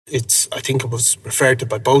I think it was referred to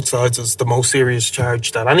by both sides as the most serious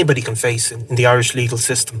charge that anybody can face in the Irish legal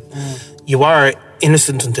system. You are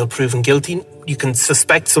innocent until proven guilty. You can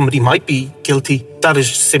suspect somebody might be guilty. That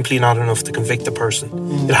is simply not enough to convict a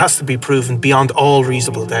person. It has to be proven beyond all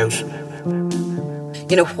reasonable doubt.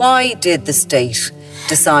 You know, why did the state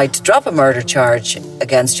decide to drop a murder charge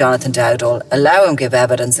against Jonathan Dowdall, allow him give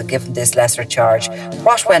evidence and give him this lesser charge?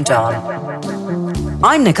 What went on?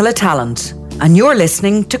 I'm Nicola Tallant, and you're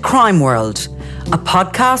listening to Crime World, a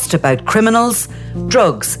podcast about criminals,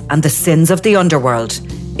 drugs and the sins of the underworld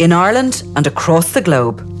in Ireland and across the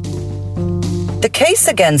globe. The case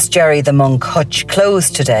against Gerry the Monk Hutch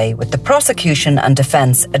closed today, with the prosecution and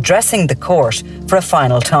defence addressing the court for a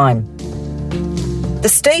final time. The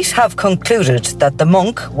state have concluded that the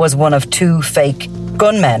monk was one of two fake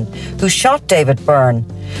gunmen who shot David Byrne,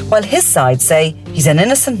 while his side say he's an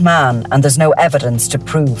innocent man and there's no evidence to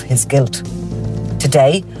prove his guilt.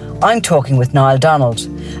 Today, I'm talking with Niall Donald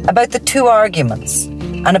about the two arguments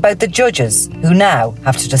and about the judges who now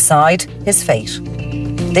have to decide his fate.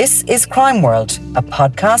 This is Crime World, a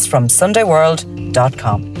podcast from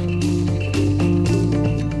SundayWorld.com.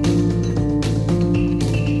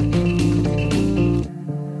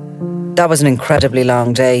 That was an incredibly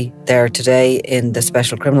long day there today in the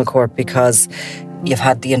Special Criminal Court, because you've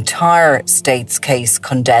had the entire state's case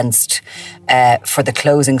condensed for the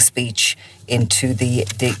closing speech into the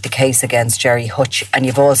case against Gerry Hutch, and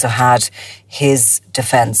you've also had his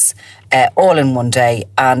defence all in one day.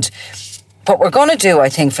 And what we're going to do, I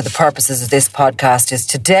think, for the purposes of this podcast is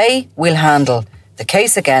today we'll handle the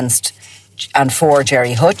case against and for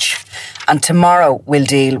Gerry Hutch, and tomorrow we'll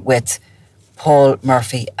deal with Paul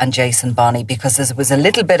Murphy and Jason Bonney, because there was a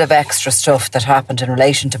little bit of extra stuff that happened in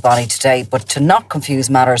relation to Bonney today. But to not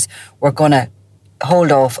confuse matters, we're going to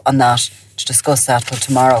hold off on that to discuss that till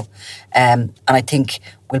tomorrow. And I think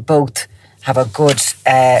we'll both have a good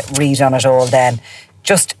read on it all then.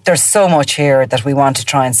 Just, there's so much here that we want to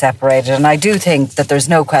try and separate it. And I do think that there's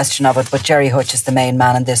no question of it, but Gerry Hutch is the main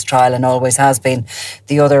man in this trial and always has been.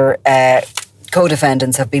 The other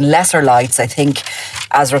co-defendants have been lesser lights, I think,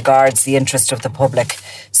 as regards the interest of the public.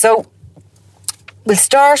 So we'll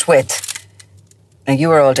start with, now you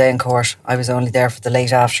were all day in court, I was only there for the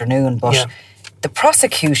late afternoon, but the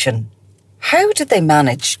prosecution, how did they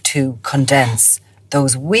manage to condense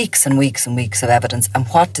those weeks and weeks and weeks of evidence, and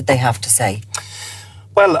what did they have to say?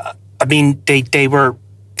 Well, I mean, they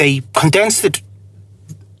condensed it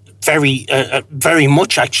very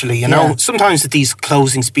much, actually. You know, sometimes at these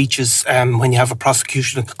closing speeches, when you have a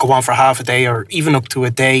prosecution, it could go on for half a day or even up to a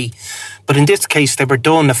day. But in this case, they were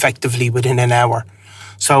done effectively within an hour.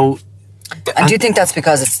 So, and do you think that's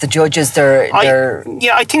because it's the judges?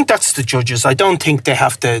 I think that's the judges. I don't think they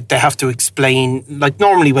have to explain, like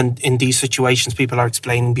normally when in these situations people are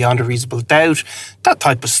explaining beyond a reasonable doubt, that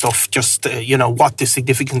type of stuff, just what the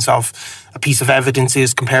significance of a piece of evidence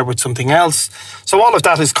is compared with something else. So all of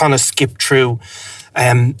that is kind of skipped through.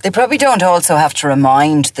 They probably don't also have to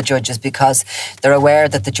remind the judges, because they're aware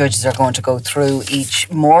that the judges are going to go through each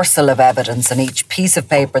morsel of evidence and each piece of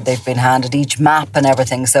paper they've been handed, each map and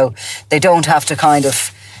everything. So they don't have to kind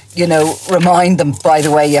of, remind them, by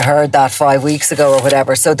the way, you heard that 5 weeks ago or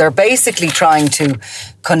whatever. So they're basically trying to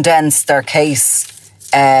condense their case,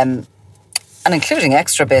 and including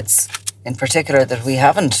extra bits in particular that we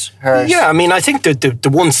haven't heard. Yeah, I mean, I think the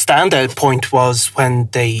one standout point was when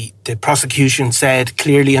the prosecution said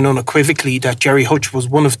clearly and unequivocally that Gerry Hutch was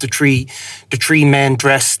one of the three men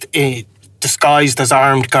dressed disguised as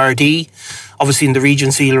armed Gardaí. Obviously, in the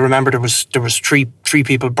Regency, you'll remember there was three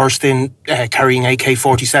people burst in carrying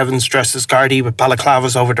AK-47s, dressed as Gardaí with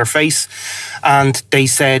balaclavas over their face, and they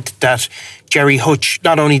said that Gerry Hutch,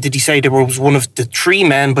 not only did he say there was one of the three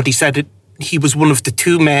men, but he said he was one of the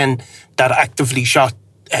two men that actively shot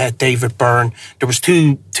David Byrne. There was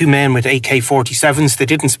two men with AK-47s. They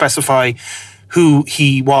didn't specify who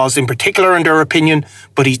he was in particular in their opinion,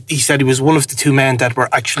 but he said he was one of the two men that were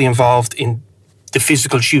actually involved in the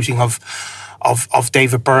physical shooting of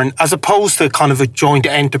David Byrne, as opposed to kind of a joint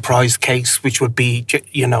enterprise case, which would be,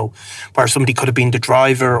 where somebody could have been the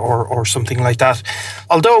driver or something like that.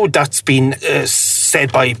 Although that's been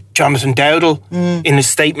said by Jonathan Dowdall in his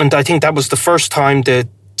statement, I think that was the first time the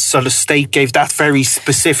sort of state gave that very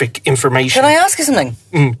specific information. Can I ask you something?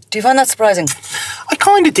 Do you find that surprising? I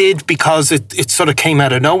kind of did, because it sort of came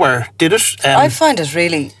out of nowhere, did it? I find it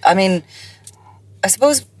really, I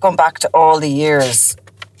suppose going back to all the years,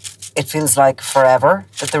 it feels like forever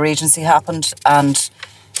that the Regency happened. And,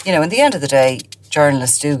 in the end of the day,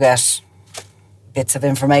 journalists do get bits of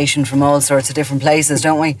information from all sorts of different places,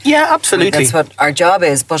 don't we? Yeah, absolutely. That's what our job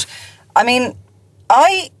is. But,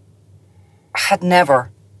 I had never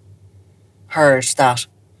heard that.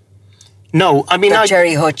 No, I mean...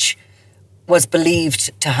 Gerry Hutch was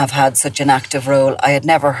believed to have had such an active role. I had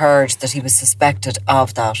never heard that he was suspected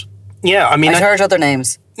of that. Yeah, I mean... I'd heard other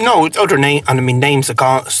names. No, other names, and I mean, names are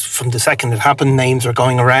gone from the second it happened, names are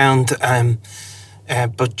going around,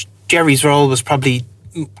 but Gerry's role was probably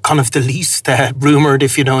kind of the least rumoured,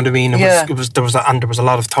 if you know what I mean. There was a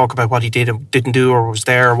lot of talk about what he did and didn't do, or was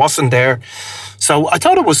there or wasn't there. So I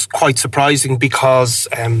thought it was quite surprising because,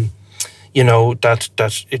 that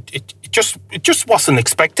it just wasn't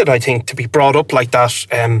expected, I think, to be brought up like that.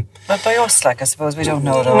 But by us, I suppose we don't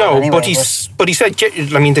know it all. No, anyway, but he said,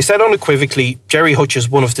 I mean, they said unequivocally, Gerry Hutch is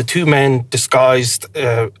one of the two men disguised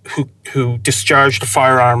who discharged a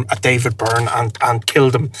firearm at David Byrne and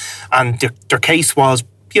killed him. And their case was,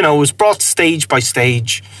 it was brought stage by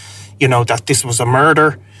stage, that this was a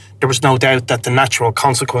murder. There was no doubt that the natural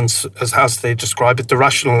consequence, as they describe it, the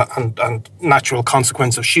rational and natural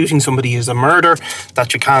consequence of shooting somebody is a murder,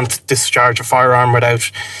 that you can't discharge a firearm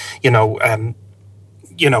without,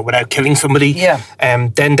 without killing somebody. Yeah.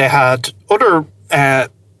 Then they had other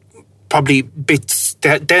probably bits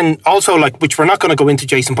that then also, which we're not going to go into,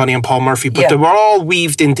 Jason Bonney and Paul Murphy, but they were all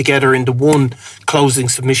weaved in together into one closing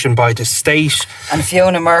submission by the state. And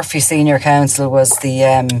Fiona Murphy, senior counsel, was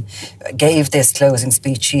gave this closing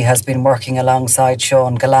speech. She has been working alongside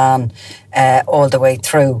Sean Gallan all the way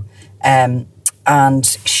through, and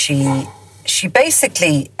she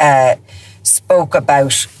basically spoke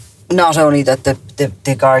about not only that the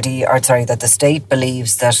state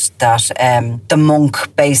believes that the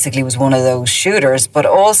monk basically was one of those shooters, but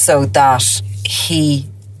also that he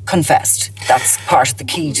confessed. That's part of the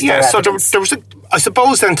key to their evidence. So there was I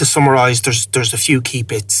suppose then, to summarise, there's a few key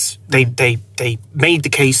bits. They made the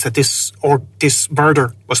case that this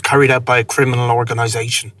murder was carried out by a criminal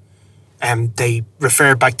organisation. They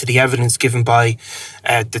referred back to the evidence given by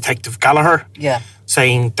Detective Gallagher,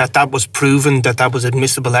 saying that was proven, that was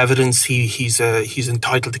admissible evidence. He's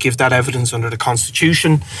entitled to give that evidence under the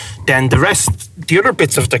Constitution. Then the other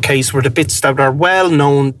bits of the case were the bits that are well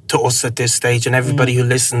known to us at this stage and everybody who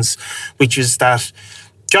listens, which is that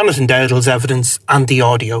Jonathan Dowdall's evidence and the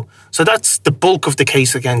audio. So that's the bulk of the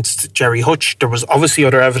case against Gerry Hutch. There was obviously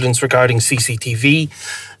other evidence regarding CCTV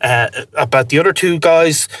about the other two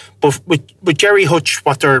guys, but with Gerry Hutch,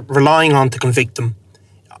 what they're relying on to convict them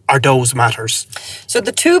are those matters. So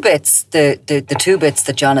the two bits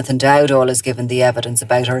that Jonathan Dowdall has given the evidence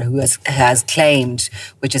about, or who has claimed,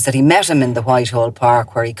 which is that he met him in the Whitehall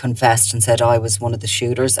Park where he confessed and said, I was one of the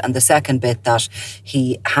shooters, and the second bit that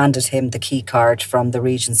he handed him the key card from the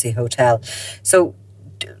Regency Hotel. So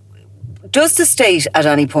does the state at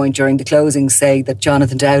any point during the closing say that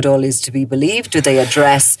Jonathan Dowdall is to be believed? Do they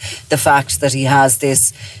address the fact that he has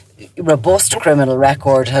this robust criminal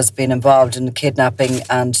record, has been involved in the kidnapping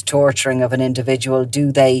and torturing of an individual?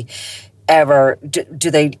 Do they ever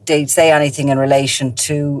do they say anything in relation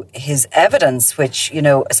to his evidence, which,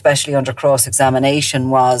 especially under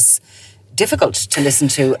cross-examination, was difficult to listen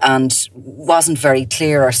to and wasn't very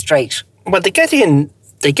clear or straight? Well, they get in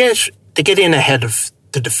ahead of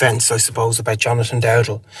the defence, I suppose, about Jonathan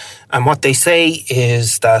Dowdall, and what they say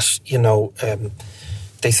is that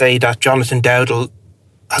they say that Jonathan Dowdall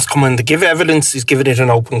has come in to give evidence, he's given it in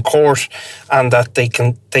open court, and that they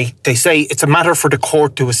say it's a matter for the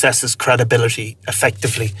court to assess his credibility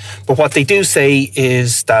effectively. But what they do say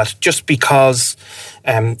is that just because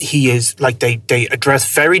he is, they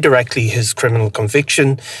address very directly his criminal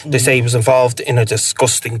conviction. They say he was involved in a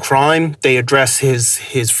disgusting crime. They address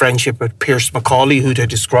his friendship with Pierce McCauley, who they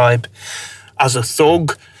describe as a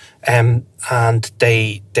thug, and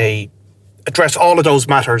they address all of those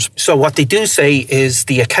matters. So what they do say is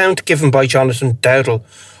the account given by Jonathan Dowdall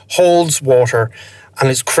holds water and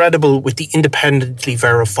is credible with the independently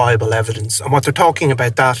verifiable evidence. And what they're talking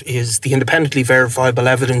about, that is the independently verifiable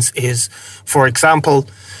evidence is, for example,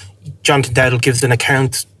 Jonathan Dowdall gives an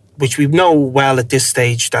account which we know well at this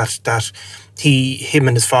stage that him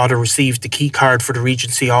and his father received the key card for the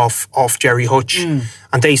Regency off Gerry Hutch.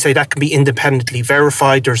 And they say that can be independently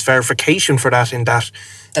verified. There's verification for that in that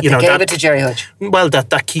they gave it to Gerry Hutch. Well,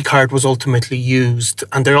 that key card was ultimately used.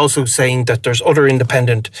 And they're also saying that there's other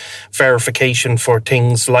independent verification for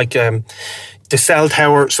things like the cell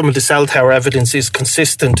tower. Some of the cell tower evidence is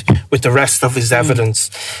consistent with the rest of his evidence.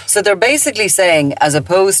 So they're basically saying, as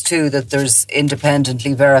opposed to that there's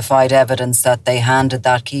independently verified evidence that they handed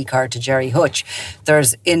that key card to Gerry Hutch,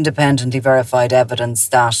 there's independently verified evidence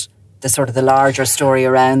that the larger story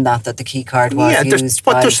around that the key card was used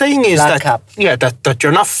by what they're saying is Blackcap. that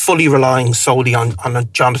you're not fully relying solely on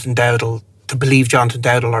Jonathan Dowdall to believe Jonathan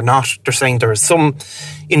Dowdall or not. They're saying there is some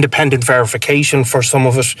independent verification for some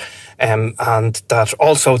of it, and that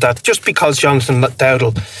also that just because Jonathan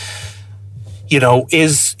Dowdall,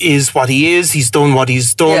 is what he is, he's done what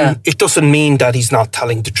he's done, it doesn't mean that he's not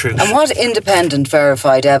telling the truth. And what independent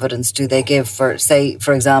verified evidence do they give for, say,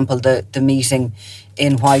 for example, the meeting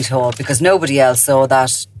in Whitehall? Because nobody else saw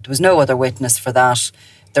that. There was no other witness for that.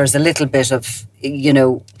 There's a little bit of,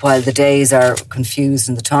 while the days are confused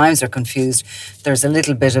and the times are confused, there's a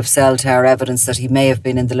little bit of cell tower evidence that he may have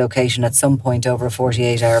been in the location at some point over a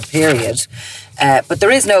 48-hour period. But there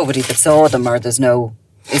is nobody that saw them, or there's no...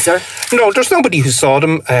 Is there? No, there's nobody who saw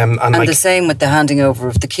them. And the same with the handing over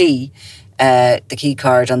of the key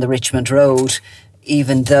card on the Richmond Road,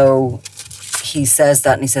 even though he says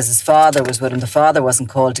that, and he says his father was with him. The father wasn't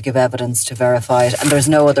called to give evidence to verify it, and there's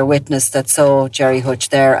no other witness that saw Gerry Hutch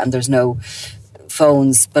there, and there's no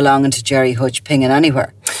phones belonging to Gerry Hutch pinging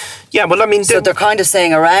anywhere. Yeah, well, I mean... So they're kind of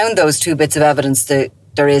saying around those two bits of evidence that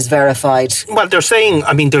there is verified... Well, they're saying,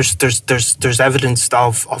 I mean, there's evidence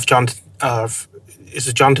of Jonathan... Is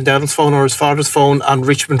it Jonathan Dowdall's phone or his father's phone on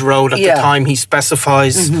Richmond Road at the time he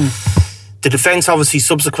specifies? Mm-hmm. The defence obviously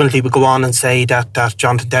subsequently would go on and say that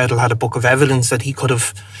Jonathan Dowdall had a book of evidence that he could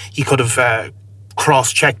have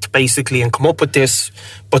cross-checked basically and come up with this.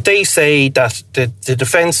 But they say that the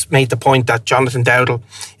defence made the point that Jonathan Dowdall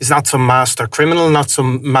is not some master criminal, not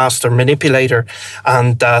some master manipulator,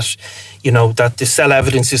 and that that the cell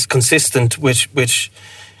evidence is consistent with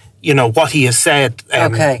what he has said.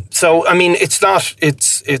 Okay. So, I mean, it's not...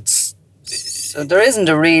 So there isn't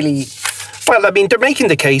a really... Well, I mean, they're making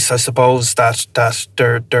the case, I suppose, that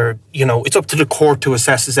they're it's up to the court to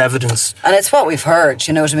assess his evidence. And it's what we've heard,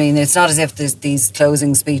 you know what I mean? It's not as if these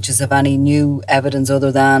closing speeches have any new evidence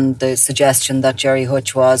other than the suggestion that Gerry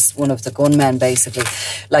Hutch was one of the gunmen, basically.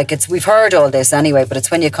 We've heard all this anyway, but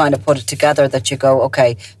it's when you kind of put it together that you go,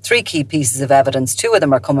 okay, 3 key pieces of evidence, 2 of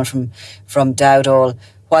them are coming from Dowdall,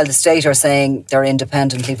 while the state are saying they're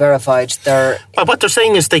independently verified. Well, what they're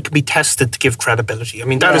saying is they can be tested to give credibility. I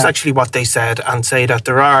mean, that is actually what they said, and say that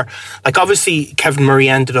there are... obviously, Kevin Murray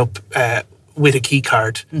ended up with a key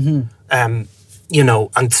card, and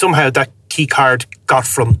somehow that key card got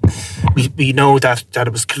from... We know that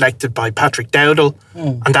it was collected by Patrick Dowdall,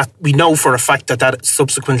 and that we know for a fact that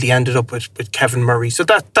subsequently ended up with Kevin Murray. So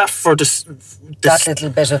that for this that little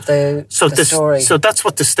bit of the story. So that's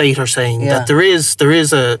what the state are saying, that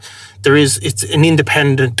it's an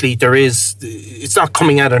independently, it's not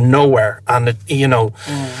coming out of nowhere, and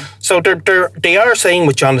So they are saying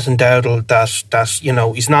with Jonathan Dowdall that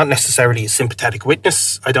he's not necessarily a sympathetic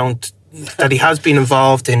witness. That he has been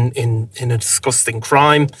involved in a disgusting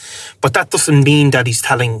crime, but that doesn't mean that he's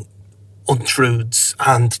telling untruths,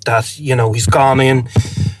 and that he's gone in,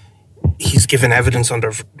 he's given evidence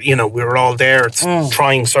under we were all there, it's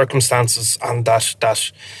trying circumstances, and that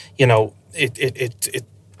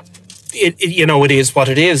it is what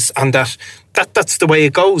it is, and that's the way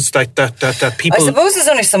it goes. That people... I suppose there's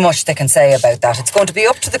only so much they can say about that. It's going to be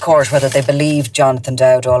up to the court whether they believe Jonathan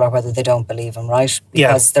Dowdall or whether they don't believe him, right?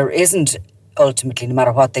 Because there isn't, ultimately, no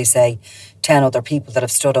matter what they say, 10 other people that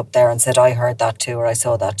have stood up there and said, I heard that too, or I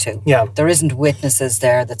saw that too. Yeah. There isn't witnesses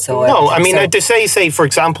there that saw it. No, I mean, they say, for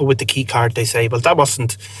example, with the key card, they say, well, that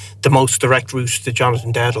wasn't the most direct route to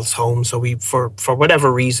Jonathan Dowdall's home, so we, for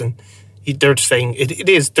whatever reason... They're saying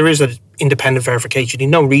there is an independent verification. He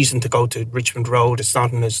had no reason to go to Richmond Road. It's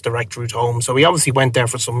not in his direct route home. So he obviously went there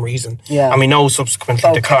for some reason. Yeah. And we know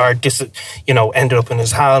subsequently the card ended up in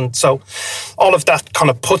his hand. So all of that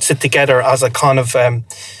kind of puts it together as a kind of... I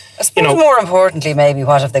suppose more importantly, maybe,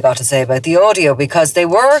 what have they got to say about the audio? Because they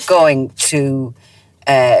were going to...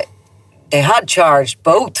 they had charged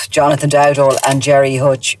both Jonathan Dowdall and Gerry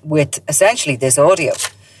Hutch with essentially this audio.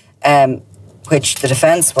 Which the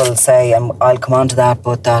defence will say, and I'll come on to that,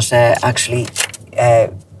 but that actually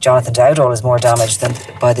Jonathan Dowdall is more damaged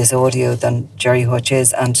by this audio than Gerry Hutch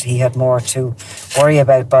is, and he had more to worry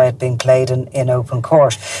about by it being played in open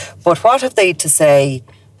court. But what have they to say,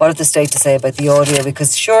 what have the state to say about the audio?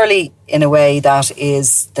 Because surely, in a way, that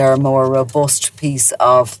is their more robust piece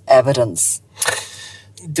of evidence.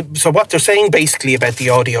 So what they're saying basically about the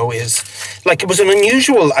audio is, it was an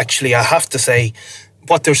unusual, actually, I have to say.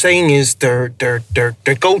 What they're saying is they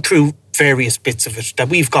go through various bits of it that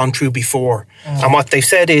we've gone through before, and what they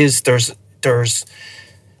said is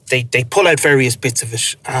they pull out various bits of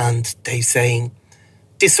it, and they saying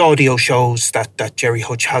this audio shows that Gerry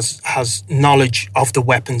Hutch has knowledge of the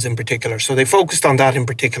weapons in particular. So they focused on that in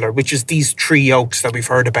particular, which is these 3 Oaks that we've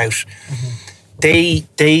heard about. They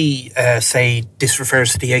say this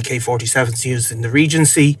refers to the AK-47s used in the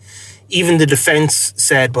Regency. even the defence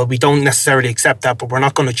said, well, we don't necessarily accept that, but we're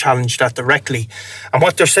not going to challenge that directly. And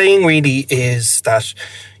what they're saying really is that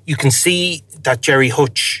you can see that Gerry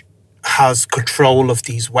Hutch has control of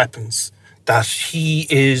these weapons, that he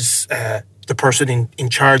is the person in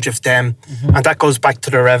charge of them. And that goes back to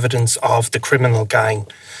their evidence of the criminal gang.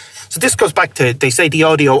 So this goes back to, they say the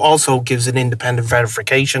audio also gives an independent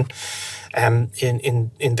verification in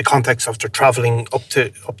the context of their travelling up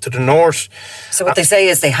to the north. So what they say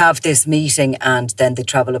is they have this meeting and then they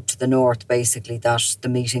travel up to the north, basically, that the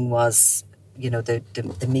meeting was,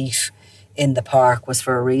 the meet in the park was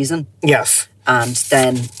for a reason. Yes. And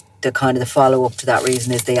then the kind of the follow-up to that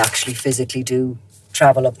reason is they actually physically do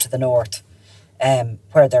travel up to the north,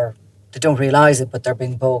 where they don't realise it, but they're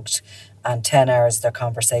being bugged, and 10 hours their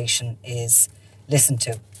conversation is listened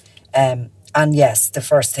to. And yes, the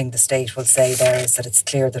first thing the state will say there is that it's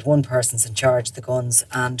clear that one person's in charge of the guns,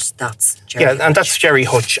 and that's Gerry Hutch. And that's Gerry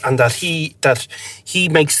Hutch, and that he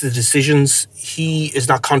makes the decisions. He is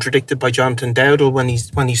not contradicted by Jonathan Dowdall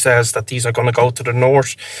when he says that these are going to go to the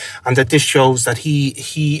north, and that this shows that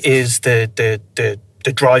he is the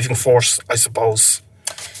driving force, I suppose.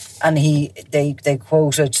 And they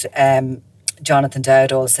quoted Jonathan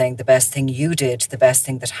Dowdall saying the best thing you did, the best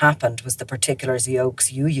thing that happened was the particulars of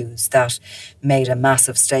oaks you used. That made a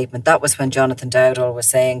massive statement. That was when Jonathan Dowdall was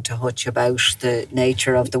saying to Hutch about the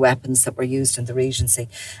nature of the weapons that were used in the Regency.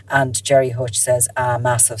 And Gerry Hutch says, a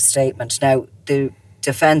massive statement. Now, the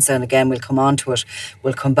defence, and again we'll come on to it,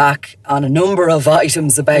 will come back on a number of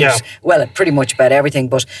items about, well, pretty much about everything,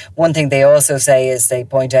 but one thing they also say is, they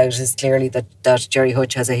point out, is clearly that Gerry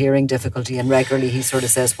Hutch has a hearing difficulty, and regularly he sort of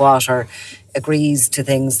says what, or agrees to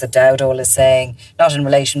things that Dowdall is saying, not in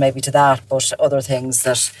relation maybe to that, but other things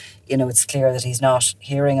that, it's clear that he's not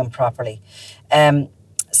hearing him properly.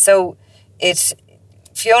 So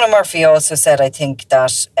Fiona Murphy also said, I think,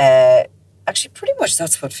 that actually, pretty much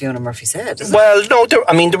that's what Fiona Murphy said. Well, no, there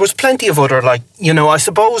was plenty of other, I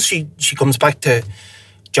suppose she comes back to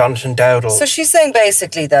Jonathan Dowdall. So she's saying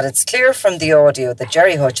basically that it's clear from the audio that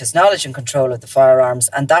Gerry Hutch has knowledge and control of the firearms,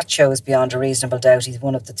 and that shows beyond a reasonable doubt he's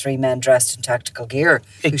one of the three men dressed in tactical gear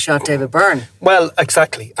who shot David Byrne. Well,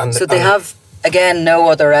 exactly. And so they have, again, no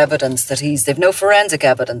other evidence that they've no forensic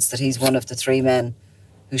evidence that he's one of the three men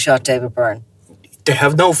who shot David Byrne. They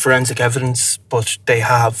have no forensic evidence, but they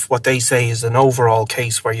have what they say is an overall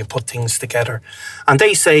case where you put things together. And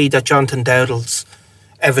they say that Jonathan Dowdall's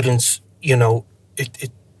evidence,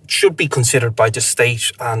 it should be considered by the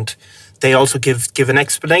state, and they also give an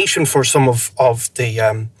explanation for some of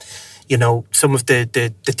the some of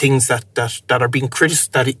the things that are being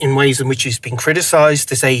criticised, that in ways in which he's been criticised.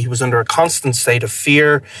 They say he was under a constant state of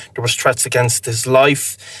fear. There was threats against his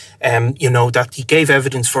life. That he gave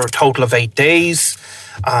evidence for a total of 8 days,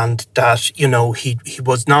 and that, he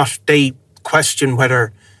was not, they question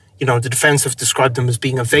whether, the defence have described him as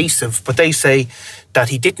being evasive, but they say that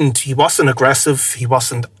he wasn't aggressive, he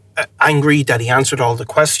wasn't angry, that he answered all the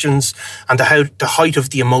questions, and the height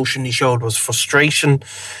of the emotion he showed was frustration.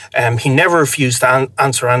 He never refused to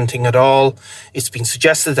answer anything at all. It's been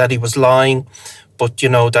suggested that he was lying, but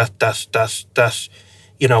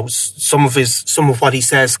some of what he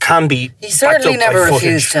says can be. He certainly never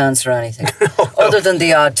refused to answer anything. No. Other than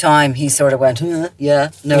the odd time he sort of went,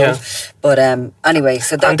 yeah, no. Yeah. But anyway,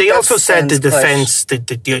 so that. And they also said the defence,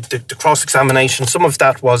 the cross-examination, some of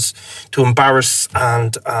that was to embarrass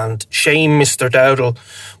and shame Mr. Dowdall,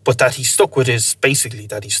 but that he stuck with his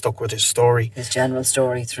story. His general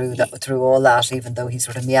story through all that, even though he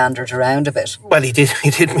sort of meandered around a bit. Well, he did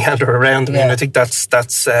meander around. I mean, I think that's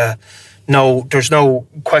no, there's no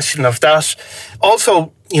question of that.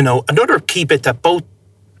 Also, another key bit that both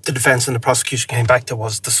the defence and the prosecution came back to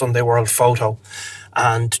was the Sunday World photo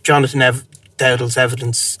and Jonathan Dowdall's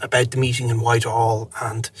evidence about the meeting in Whitehall,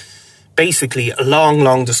 and basically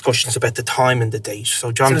long discussions about the time and the date.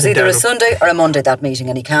 So Jonathan it was either a Sunday or a Monday, that meeting,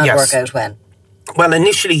 and he can't work out when. Well,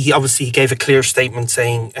 initially, he gave a clear statement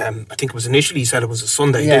saying, I think it was initially he said it was a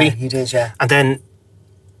Sunday, did he? He did, yeah. And then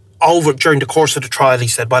during the course of the trial, he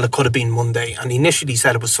said, well, it could have been Monday. And he initially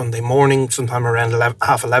said it was Sunday morning, sometime around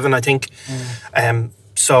 11:30, I think.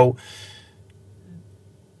 So,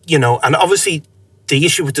 and obviously the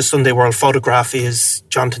issue with the Sunday World photograph is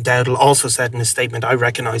Jonathan Dowdall also said in his statement, I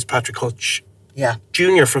recognise Patrick Hutch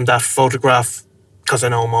Jr. from that photograph because I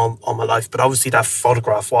know him all my life. But obviously that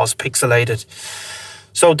photograph was pixelated.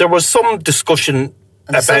 So there was some discussion.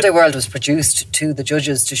 And the Sunday World was produced to the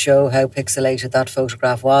judges to show how pixelated that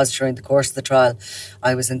photograph was during the course of the trial.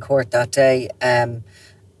 I was in court that day.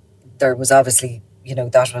 There was obviously,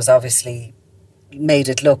 that was obviously made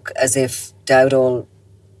it look as if Dowdall,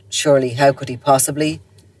 surely how could he possibly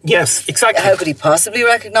Yes, exactly. How could he possibly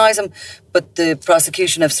recognise him? But the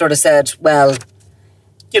prosecution have sort of said, well,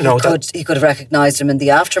 he could have recognised him in the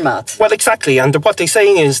aftermath. Well, exactly. And what they're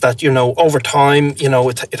saying is that, over time,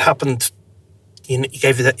 it happened. He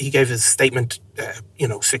gave his statement,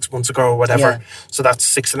 6 months ago or whatever. Yeah. So that's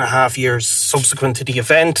 6.5 years subsequent to the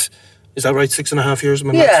event. Is that right? 6.5 years?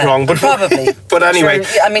 I'm Yeah, wrong, but probably. But anyway,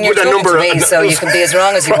 sure, you're talking to me, so you can be as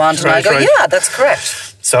wrong as you want, and I go, yeah, that's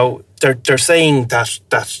correct. So they're saying that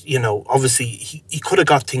obviously he could have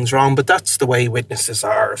got things wrong, but that's the way witnesses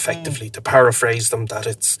are, effectively. To paraphrase them, that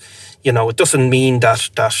it's it doesn't mean that.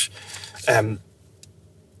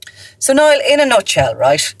 So Niall, in a nutshell,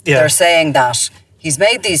 right? Yeah. They're saying that he's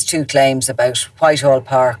made these two claims about Whitehall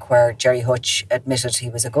Park, where Gerry Hutch admitted he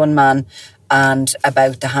was a gunman, and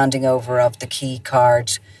about the handing over of the key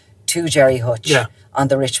card to Gerry Hutch on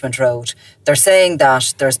the Richmond Road. They're saying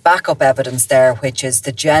that there's backup evidence there, which is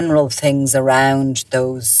the general things around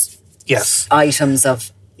those items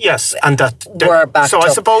of... Yes, and that were backed up. So I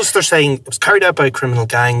suppose they're saying it was carried out by a criminal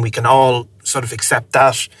gang. We can all sort of accept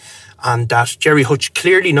that. And that Gerry Hutch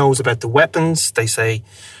clearly knows about the weapons. They say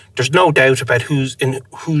there's no doubt about who's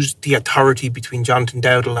the authority between Jonathan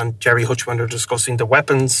Dowdall and Gerry Hutch when they're discussing the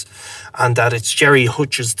weapons, and that it's Gerry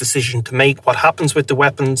Hutch's decision to make what happens with the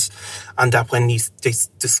weapons, and that when they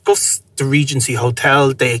discuss the Regency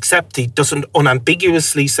Hotel, they accept. He doesn't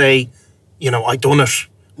unambiguously say, I done it,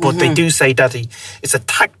 but they do say that it's a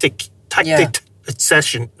tactic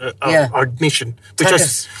session or admission, which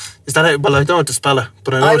is that it? Well, I don't know how to spell it,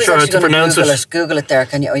 but I'm not sure how to pronounce it. Google it there,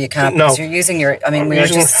 can you? Oh, you can't. No. Because you're using we are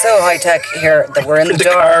just so high tech here that we're in the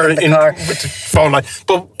car with the phone line.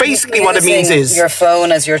 But basically, what it means is your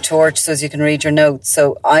phone as your torch, so as you can read your notes.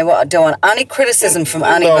 So I don't want any criticism from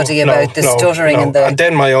anybody about the stuttering and the. And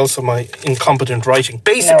then my incompetent writing.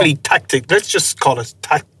 Basically, tactic. Let's just call it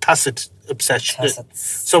tacit obsession.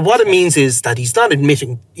 So what it means is that he's not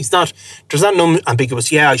admitting, there's not no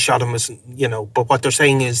ambiguous, I shot him, but what they're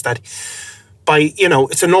saying is that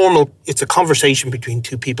it's a conversation between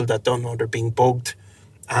two people that don't know they're being bugged,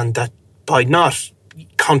 and that by not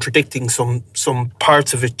contradicting some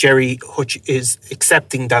parts of it, Gerry Hutch is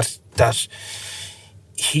accepting that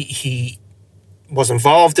he was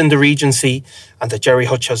involved in the Regency, and that Gerry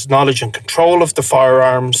Hutch has knowledge and control of the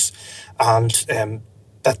firearms, and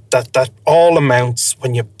that all amounts,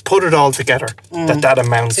 when you put it all together, that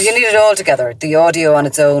amounts. So you need it all together. The audio on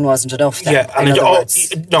its own wasn't enough then, yeah, and in other words. Is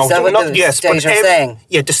that what the state are saying?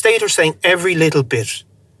 Yeah, the state are saying every little bit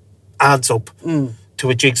adds up to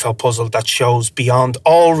a jigsaw puzzle that shows beyond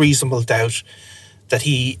all reasonable doubt that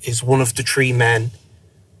he is one of the three men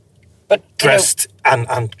dressed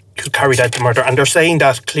and who carried out the murder. And they're saying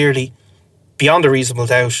that clearly, beyond a reasonable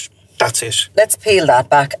doubt, that's it. Let's peel that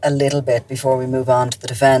back a little bit before we move on to the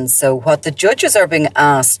defence. So what the judges are being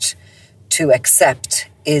asked to accept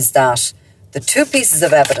is that the two pieces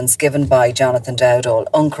of evidence given by Jonathan Dowdall,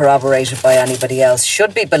 uncorroborated by anybody else,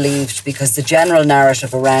 should be believed because the general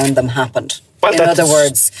narrative around them happened. Well, in other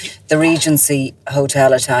words, the Regency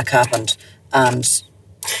Hotel attack happened, and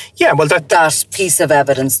that piece of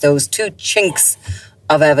evidence, those two chinks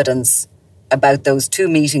of evidence about those two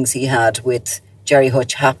meetings he had with Gerry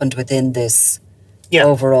Hutch, happened within this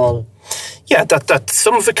overall. Yeah, that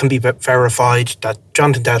some of it can be verified, that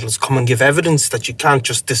Jonathan Dowdall has come and give evidence, that you can't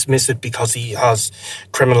just dismiss it because he has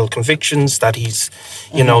criminal convictions, that he's,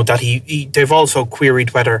 that they've also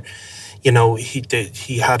queried whether, he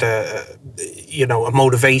had a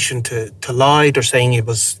motivation to lie. They're saying it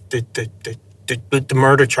was the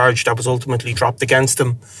murder charge that was ultimately dropped against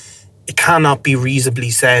him. It cannot be reasonably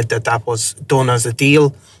said that was done as a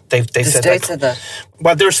deal. They said that.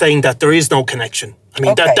 Well, they're saying that there is no connection. I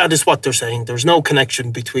mean, that is what they're saying. There's no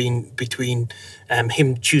connection between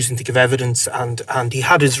him choosing to give evidence and he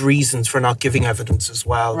had his reasons for not giving evidence as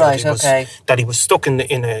well. Right, that he was stuck in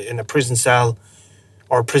a prison cell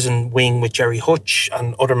or a prison wing with Gerry Hutch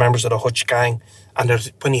and other members of the Hutch gang.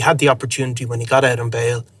 And when he had the opportunity, when he got out on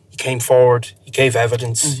bail, he came forward, he gave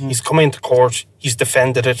evidence, he's come into court, he's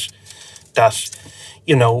defended it, that,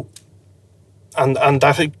 and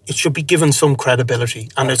that it should be given some credibility.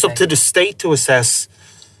 And it's up to the state to assess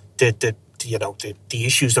the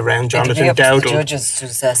issues around Jonathan Dowdall. To the judges to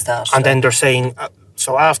assess that. And then they're saying,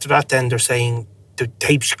 so after that then they're saying the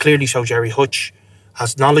tapes clearly show Gerry Hutch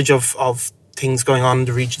has knowledge of things going on in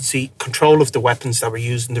the Regency, control of the weapons that were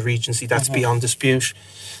used in the Regency, that's beyond dispute.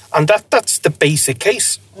 And that's the basic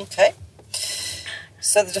case. Okay.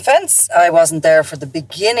 So the defence, I wasn't there for the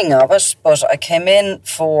beginning of it, but I came in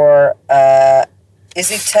for, is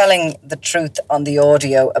he telling the truth on the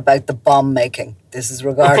audio about the bomb making? This is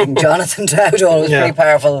regarding Jonathan Dowdall. It was pretty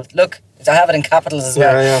powerful. Look, I have it in capitals as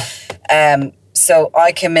well. Yeah. So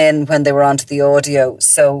I came in when they were onto the audio.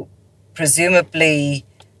 So presumably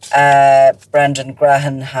Brendan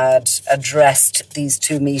Graham had addressed these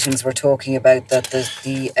two meetings we're talking about that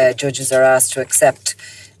the judges are asked to accept.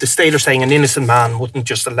 The state are saying an innocent man wouldn't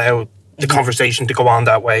just allow the conversation to go on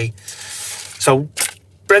that way. So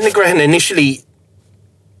Brendan Graham initially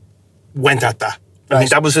went at that. I mean,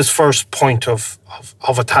 that was his first point of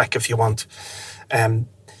attack, if you want.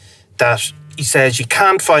 That he says you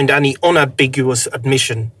can't find any unambiguous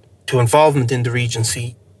admission to involvement in the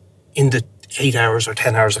Regency in the 8 hours or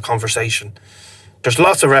 10 hours of conversation. There's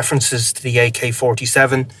lots of references to the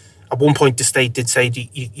AK-47. At one point, the state did say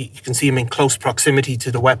you can see him in close proximity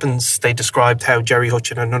to the weapons. They described how Gerry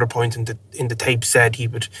Hutch at another point in the tape said he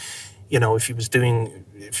would, if he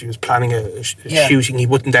was planning a shooting, he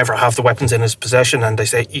wouldn't ever have the weapons in his possession. And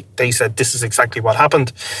they said this is exactly what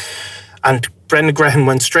happened. And Brendan Graham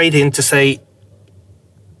went straight in to say,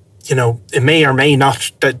 it may or may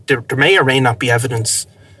not, that there may or may not be evidence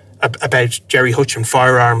about Gerry Hutch and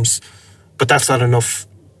firearms, but that's not enough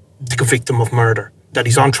to convict him of murder. That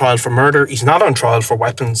he's on trial for murder. He's not on trial for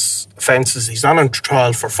weapons offences. He's not on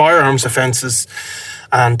trial for firearms offences.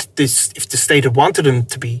 And if the state had wanted him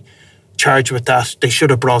to be charged with that, they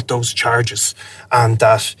should have brought those charges. And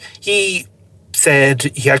that he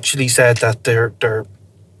actually said that they're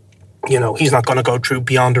he's not going to go through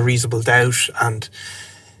beyond a reasonable doubt and,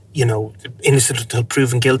 innocent until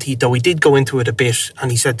proven guilty, though he did go into it a bit.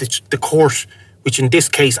 And he said that the court, which in this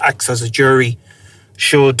case acts as a jury,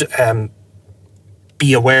 should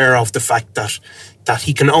be aware of the fact that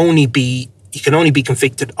he can only be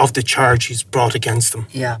convicted of the charge he's brought against him.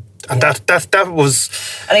 Yeah. And that was...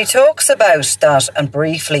 And he talks about that, and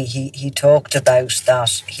briefly he talked about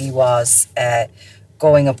that he was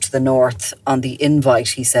going up to the north on the invite,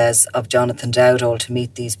 he says, of Jonathan Dowdall to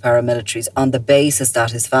meet these paramilitaries on the basis that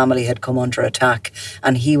his family had come under attack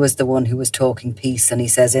and he was the one who was talking peace. And he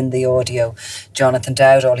says in the audio, Jonathan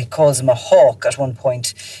Dowdall, he calls him a hawk at one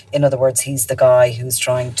point. In other words, he's the guy who's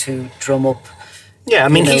trying to drum up. Yeah, I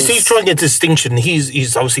mean, he's drawing a distinction.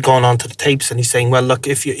 He's obviously gone on to the tapes and he's saying, well, look,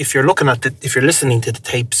 if you're listening to the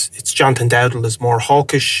tapes, it's Jonathan Dowdall is more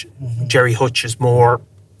hawkish, Gerry Hutch is more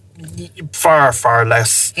far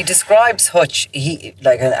less. He describes Hutch,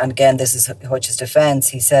 and again, this is Hutch's defence.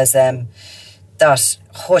 He says that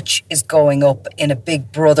Hutch is going up in a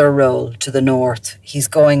big brother role to the north. He's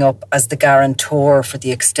going up as the guarantor for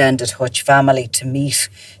the extended Hutch family to meet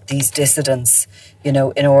these dissidents, in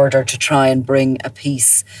order to try and bring a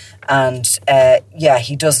peace. And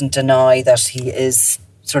he doesn't deny that he is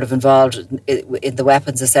sort of involved in the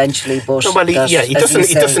weapons essentially, but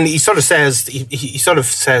he sort of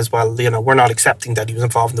says, well, we're not accepting that he was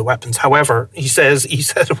involved in the weapons. However, he said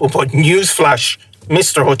at one point, newsflash,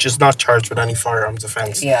 Mr. Hutch is not charged with any firearms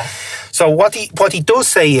offence. Yeah. So what he does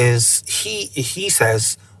say is he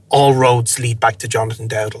says all roads lead back to Jonathan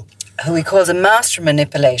Dowdall, who he calls a master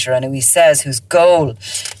manipulator, and who he says whose goal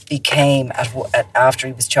became, after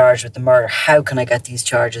he was charged with the murder, how can I get these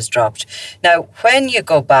charges dropped? Now, when you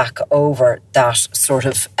go back over that sort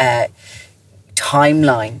of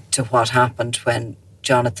timeline to what happened when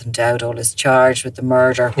Jonathan Dowdall is charged with the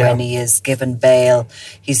murder, when he is given bail,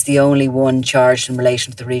 he's the only one charged in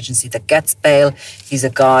relation to the Regency that gets bail. He's a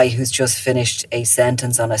guy who's just finished a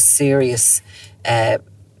sentence on a serious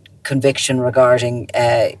conviction regarding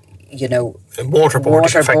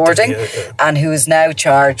waterboarding, and who is now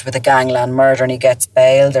charged with a gangland murder, and he gets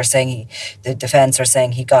bail. They're saying the defence are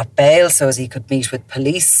saying he got bail so as he could meet with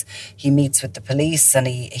police. He meets with the police, and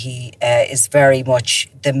he is very much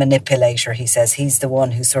the manipulator. He says he's the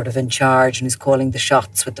one who's sort of in charge and who's calling the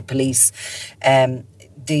shots with the police.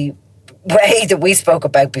 The way that we spoke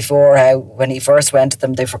about before, how when he first went to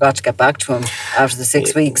them, they forgot to get back to him after the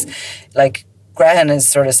 6 weeks. Like, Graham is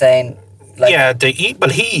sort of saying,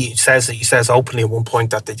 he says openly at one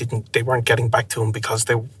point that they weren't getting back to him because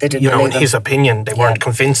they didn't, in his opinion, they weren't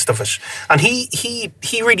convinced of it. And he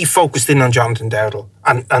really focused in on Jonathan Dowdall.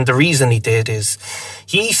 And the reason he did is,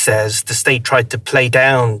 he says the state tried to play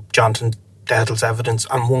down Jonathan Dowdall's evidence,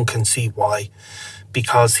 and one can see why.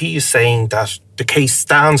 Because he is saying that the case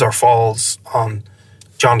stands or falls on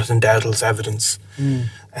Jonathan Dowdall's evidence.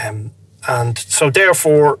 And so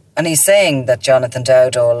therefore... And he's saying that Jonathan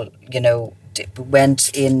Dowdall,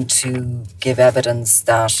 went in to give evidence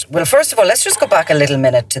that... Well, first of all, let's just go back a little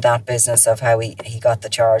minute to that business of how he got the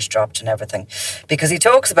charge dropped and everything. Because he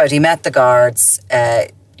talks about he met the guards,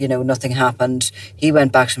 nothing happened. He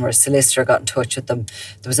went back to them, or his solicitor got in touch with them.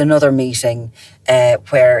 There was another meeting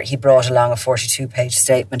where he brought along a 42-page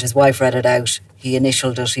statement. His wife read it out. He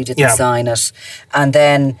initialed it, he didn't sign it. And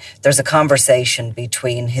then there's a conversation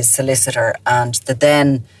between his solicitor and the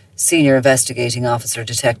then Senior Investigating Officer,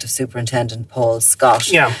 Detective Superintendent Paul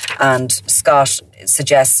Scott. Yeah. And Scott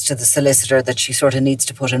suggests to the solicitor that she sort of needs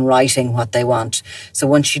to put in writing what they want. So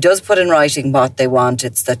once she does put in writing what they want,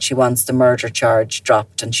 it's that she wants the murder charge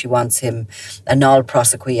dropped and she wants him a nolle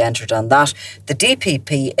prosequi entered on that. The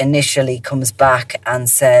DPP initially comes back and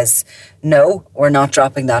says, no, we're not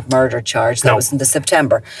dropping that murder charge. That was in the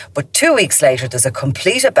September. But 2 weeks later, there's a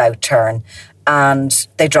complete about turn and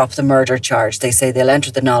they drop the murder charge. They say they'll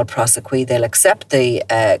enter the nolle prosequi, they'll accept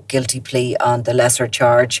the guilty plea on the lesser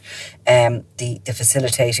charge, the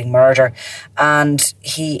facilitating murder, and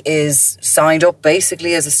he is signed up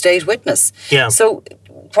basically as a state witness. Yeah. So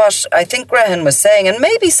what I think Graham was saying, and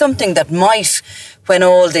maybe something that might, when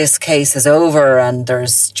all this case is over and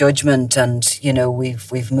there's judgment and,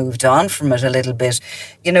 we've moved on from it a little bit,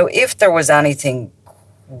 if there was anything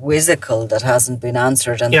quizzical that hasn't been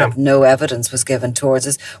answered and that no evidence was given towards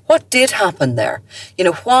us, what did happen there?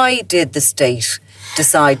 Why did the state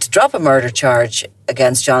decide to drop a murder charge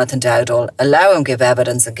against Jonathan Dowdall, allow him give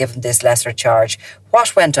evidence and give him this lesser charge?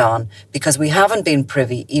 What went on? Because we haven't been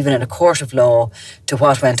privy, even in a court of law, to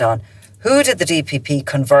what went on. Who did the DPP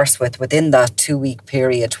converse with within that 2-week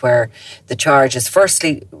period where the charge is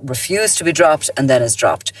firstly refused to be dropped and then is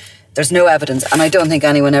dropped? There's no evidence, and I don't think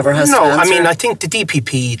anyone ever has to answer. No, I mean, I think the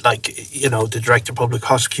DPP, the Director of Public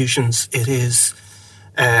Prosecutions, it is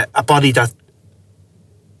a body that,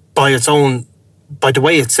 by the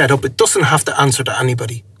way it's set up, it doesn't have to answer to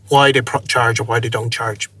anybody why they charge or why they don't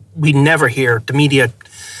charge. We never hear. The media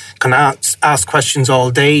can ask questions all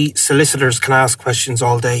day. Solicitors can ask questions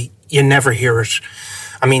all day. You never hear it.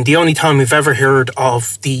 I mean, the only time we've ever heard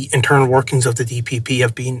of the internal workings of the DPP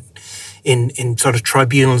have been in sort of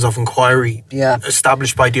tribunals of inquiry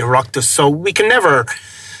established by the Oireachtas. So we can never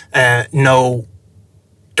know.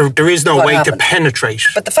 There is no way to penetrate.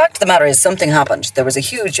 But the fact of the matter is something happened. There was a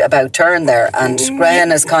huge about turn there, and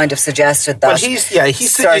Graham has kind of suggested that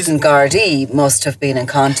certain Gardaí must have been in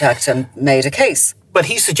contact and made a case. But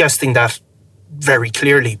he's suggesting that very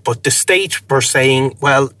clearly. But the state were saying,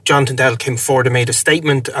 well, Jonathan Dowdall came forward and made a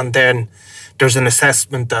statement, and then there's an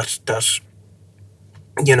assessment that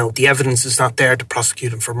the evidence is not there to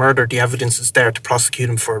prosecute him for murder. The evidence is there to prosecute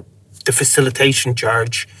him for the facilitation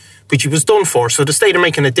charge, which he was done for. So the state are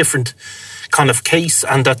making a different kind of case,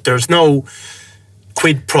 and that there's no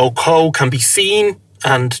quid pro quo can be seen,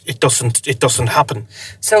 and it doesn't happen.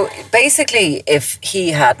 So basically, if he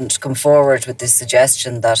hadn't come forward with this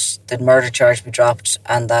suggestion that the murder charge be dropped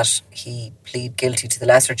and that he plead guilty to the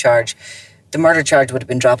lesser charge, the murder charge would have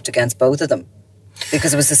been dropped against both of them,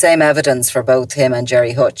 because it was the same evidence for both him and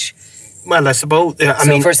Gerry Hutch. Well, I suppose...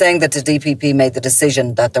 if we're saying that the DPP made the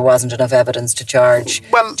decision that there wasn't enough evidence to charge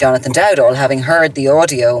Jonathan Dowdall, having heard the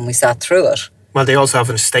audio and we sat through it... Well, they also have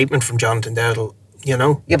a statement from Jonathan Dowdall,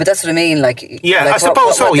 Yeah, but that's what I mean. I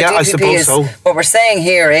suppose so. What we're saying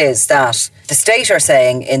here is that the state are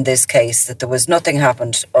saying in this case that there was nothing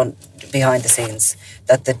happened behind the scenes,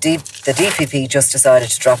 that the DPP just decided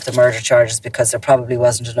to drop the murder charges because there probably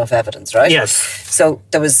wasn't enough evidence, right? Yes. So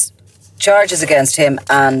there was charges against him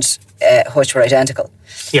and Hutch were identical.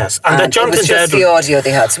 Yes, and that Jonathan it was just Dowdall, the audio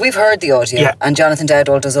they had. So we've heard the audio, and Jonathan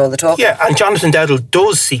Dowdall does all the talking. Yeah, and Jonathan Dowdall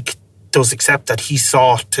does accept that he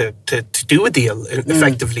sought to do a deal,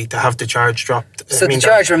 effectively, to have the charge dropped. So the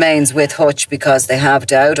charge remains with Hutch because they have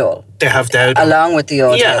Dowdall. They have Dowdall. Along with the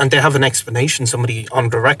audio. Yeah, and they have an explanation, somebody on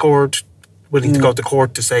the record willing to go to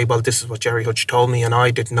court to say, well, this is what Gerry Hutch told me and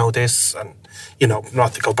I didn't know this, and,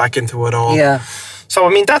 not to go back into it all. Yeah. So, I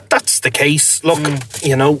mean, that's the case. Look,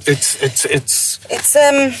 it's...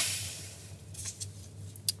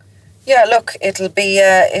 Yeah, look, it'll be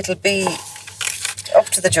up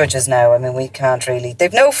to the judges now. I mean, we can't really...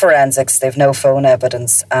 They've no forensics, they've no phone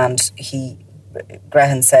evidence, and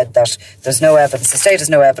Graham said that there's no evidence, the state has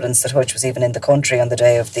no evidence that Hutch was even in the country on the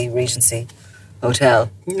day of the Regency Hotel.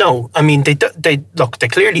 No, I mean, they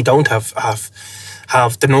clearly don't have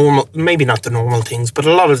the normal, maybe not the normal things, but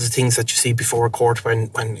a lot of the things that you see before a court when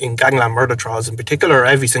in gangland murder trials in particular,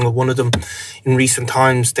 every single one of them in recent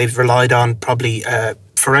times, they've relied on probably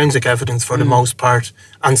forensic evidence for the most part,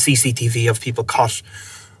 and CCTV of people caught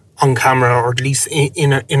on camera, or at least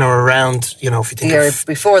in or around, if you think of...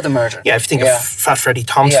 before the murder. Yeah, if you think of Fat Freddie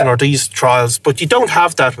Thompson or these trials. But you don't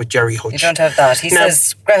have that with Gerry Hutch. You don't have that.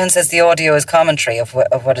 Grehan says the audio is commentary of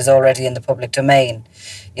what is already in the public domain.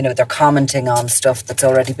 They're commenting on stuff that's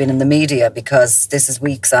already been in the media, because this is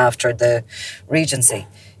weeks after the Regency.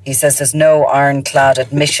 He says there's no ironclad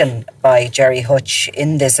admission by Gerry Hutch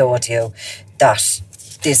in this audio that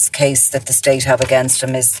this case that the state have against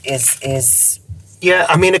him is yeah,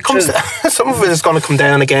 I mean, it comes. Some of it is going to come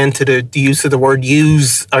down again to the use of the word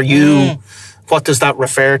 "use" or "you." What does that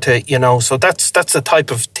refer to? So that's the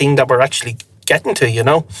type of thing that we're actually getting to.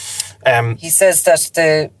 He says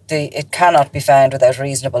that it cannot be found without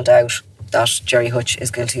reasonable doubt that Gerry Hutch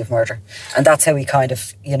is guilty of murder, and that's how he kind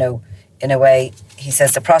of, in a way, he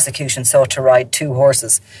says the prosecution sought to ride two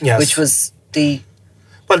horses, which was the.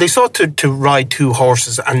 Well, they sought to ride two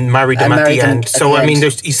horses and marry them at the end. So, I mean,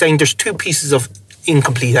 he's saying there's two pieces of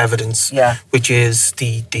incomplete evidence, which is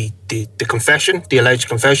the confession, the alleged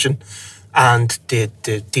confession, and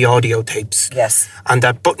the audio tapes. Yes. And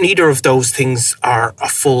but neither of those things are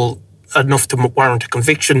full enough to warrant a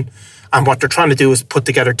conviction. And what they're trying to do is put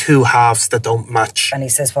together two halves that don't match. And he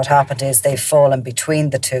says what happened is they've fallen between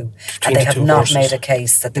the two, and they have not made a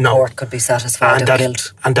case that the court could be satisfied of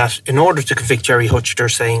guilt. And that in order to convict Gerry Hutch,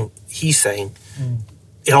 he's saying,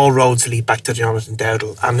 it all roads lead back to Jonathan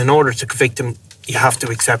Dowdall. And in order to convict him, you have to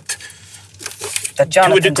accept that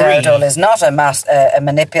Jonathan Dowdall is not a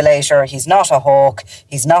manipulator, he's not a hawk,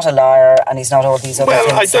 he's not a liar, and he's not all these other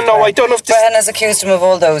things. I don't know if Grehan has accused him of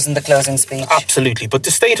all those in the closing speech. Absolutely, but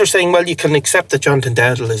the state are saying, well, you can accept that Jonathan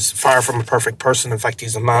Dowdall is far from a perfect person. In fact,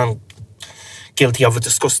 he's a man guilty of a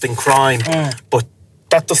disgusting crime, but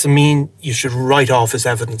that doesn't mean you should write off his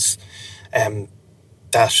evidence.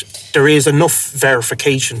 That there is enough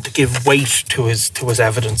verification to give weight to his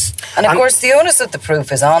evidence. And of course, the onus of the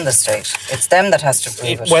proof is on the state. It's them that has to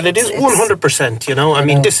prove it. Well, it is 100%. I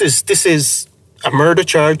mean, this is a murder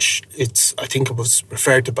charge. I think it was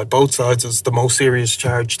referred to by both sides as the most serious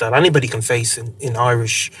charge that anybody can face in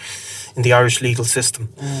the Irish legal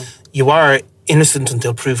system. You are innocent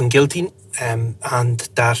until proven guilty, and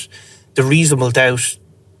that the reasonable doubt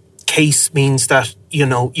case means that you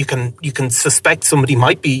can suspect somebody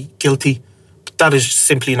might be guilty, but that is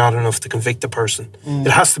simply not enough to convict a person.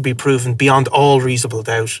 It has to be proven beyond all reasonable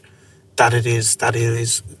doubt that it is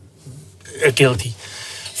a guilty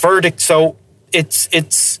verdict. So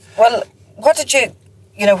it's well, what did you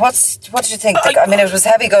think? I mean, it was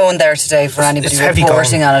heavy going there today for anybody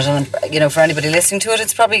reporting on it, and for anybody listening to it,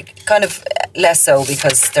 it's probably kind of less so,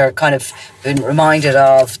 because they're kind of been reminded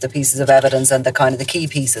of the pieces of evidence and the key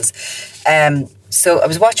pieces. So I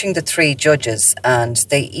was watching the three judges, and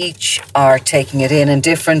they each are taking it in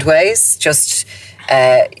different ways, just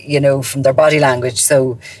from their body language.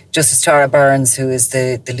 So Justice Tara Burns, who is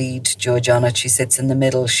the lead judge on it, she sits in the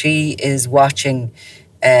middle. She is watching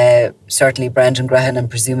certainly Brendan Grehan and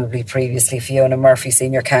presumably previously Fiona Murphy,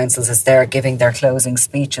 senior counsels, as they're giving their closing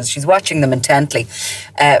speeches. She's watching them intently.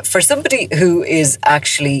 For somebody who is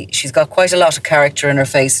she's got quite a lot of character in her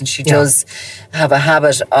face, and she does have a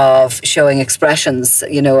habit of showing expressions,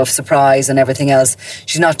 of surprise and everything else.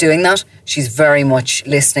 She's not doing that. She's very much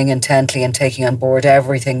listening intently and taking on board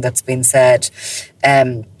everything that's been said.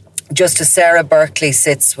 Justice Sarah Berkeley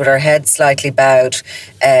sits with her head slightly bowed,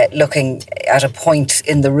 looking at a point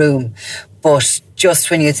in the room. But just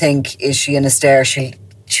when you think, is she in a stare, she'll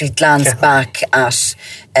glance back at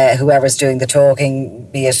whoever's doing the talking,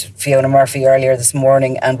 be it Fiona Murphy earlier this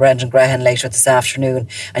morning and Brendan Grehan later this afternoon.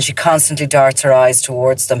 And she constantly darts her eyes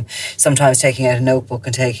towards them, sometimes taking out a notebook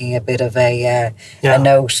and taking a bit of a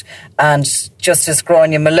note. And Justice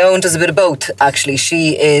Grania Malone does a bit of both, actually.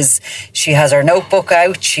 She has her notebook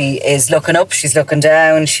out, she is looking up, she's looking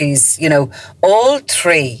down, she's, all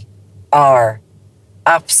three are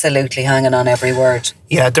absolutely hanging on every word.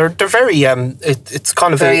 Yeah, they're very it's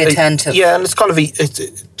kind of very attentive. And it's kind of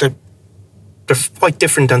they're quite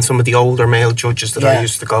different than some of the older male judges that I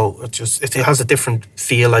used to go. It has a different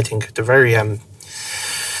feel, I think. They're very and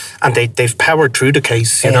they've powered through the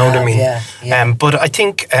case, you know what I mean? Yeah. But I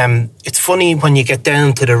think it's funny when you get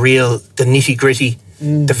down to the nitty gritty,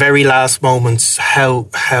 the very last moments, how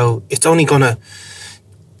it's only gonna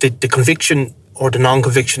the conviction or the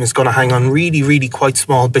non-conviction is going to hang on really, really quite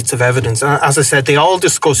small bits of evidence. And as I said, they all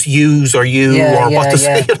discuss yous or you what to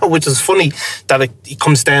say, which is funny that it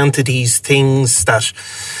comes down to these things that,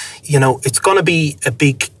 it's going to be a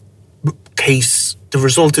big case. The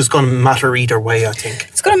result is going to matter either way, I think.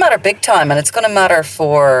 It's going to matter big time, and it's going to matter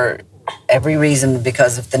for every reason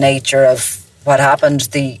because of the nature of what happened,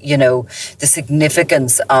 the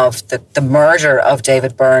significance of the murder of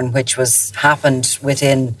David Byrne, which happened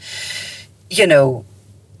within,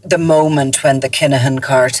 the moment when the Kinahan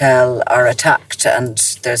cartel are attacked, and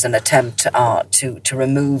there's an attempt to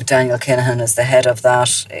remove Daniel Kinahan as the head of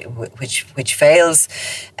that, which fails,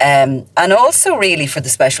 and also really for the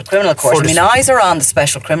Special Criminal Court. Eyes are on the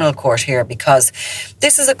Special Criminal Court here, because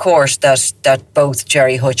this is a court that both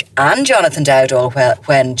Gerry Hutch and Jonathan Dowdall,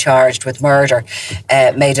 when charged with murder,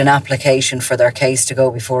 made an application for their case to go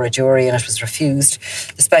before a jury, and it was refused.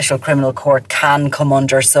 The Special Criminal Court can come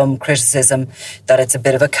under some criticism that it's a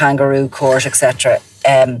bit of a kangaroo court, etc.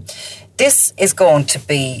 This is going to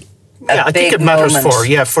be a big moment. I think it matters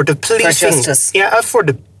for the policing, for justice. For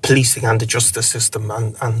the policing and the justice system,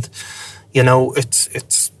 and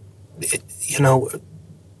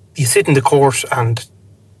you sit in the court and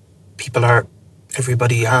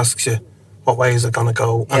everybody asks you, what way is it going to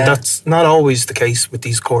go? And that's not always the case with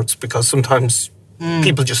these courts, because sometimes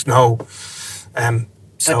people just know.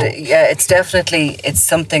 But it's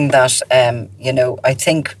something that, I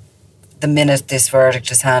think the minute this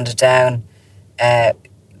verdict is handed down,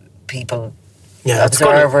 people,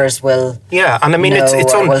 observers will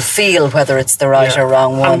will feel whether it's the right or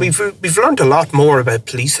wrong one. And we've learned a lot more about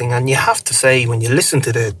policing, and you have to say, when you listen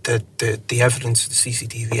to the evidence, the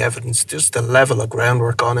CCTV evidence, just the level of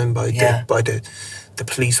groundwork gone in by the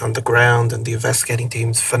police on the ground and the investigating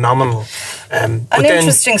teams, phenomenal.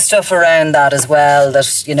 Interesting stuff around that as well, that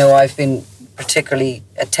I've been particularly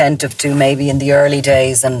attentive to maybe in the early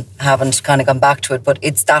days and haven't kind of gone back to it, but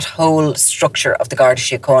it's that whole structure of the Garda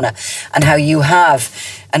Síochána, and how you have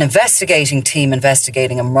an investigating team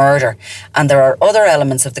investigating a murder, and there are other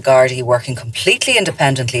elements of the Gardaí working completely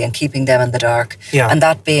independently and keeping them in the dark, and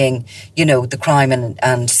that being the crime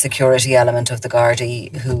and security element of the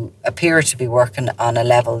Gardaí, who appear to be working on a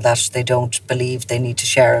level that they don't believe they need to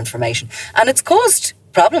share information, and it's caused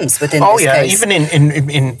problems within this case. Even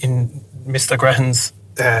in Mr. Grehan's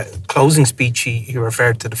closing speech, he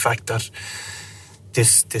referred to the fact that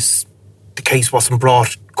the case wasn't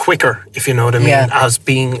brought quicker, if you know what I mean, as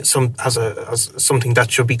being something that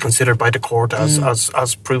should be considered by the court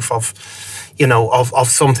as proof of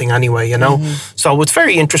something anyway. So it's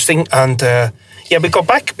very interesting, and we'll go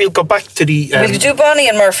back to the. We'll do Bonnie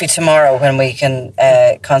and Murphy tomorrow when we can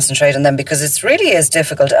concentrate on them, because it really is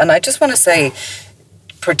difficult. And I just want to say,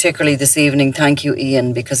 particularly this evening, thank you,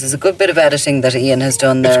 Ian, because there's a good bit of editing that Ian has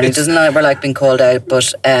done there, and he doesn't ever like being called out,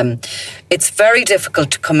 but it's very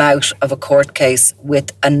difficult to come out of a court case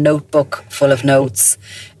with a notebook full of notes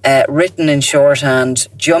written in shorthand,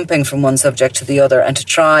 jumping from one subject to the other, and to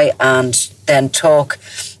try and then talk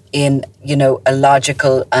in a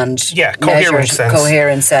logical and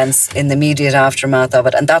coherent sense in the immediate aftermath of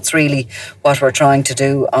it. And that's really what we're trying to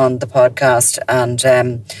do on the podcast, and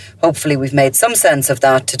hopefully we've made some sense of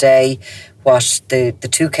that today, what the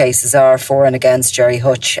two cases are for and against Gerry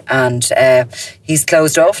Hutch, and he's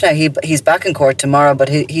closed off now. He's back in court tomorrow, but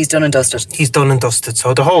he's done and dusted. He's done and dusted,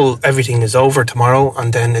 so everything is over tomorrow,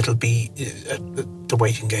 and then it'll be the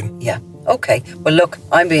waiting game. Yeah. Okay. Well, look,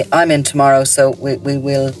 I'm in tomorrow, so we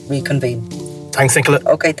will reconvene. Thanks, Nicola.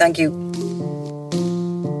 Okay, thank you.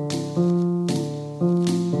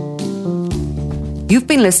 You've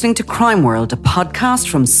been listening to Crime World, a podcast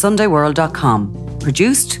from SundayWorld.com,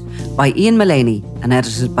 produced by Ian Mullaney and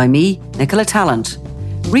edited by me, Nicola Tallant.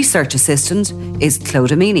 Research assistant is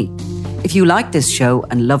Claude Amini. If you like this show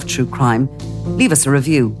and love true crime, leave us a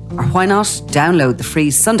review, or why not download the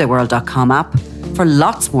free SundayWorld.com app for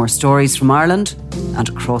lots more stories from Ireland and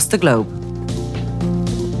across the globe.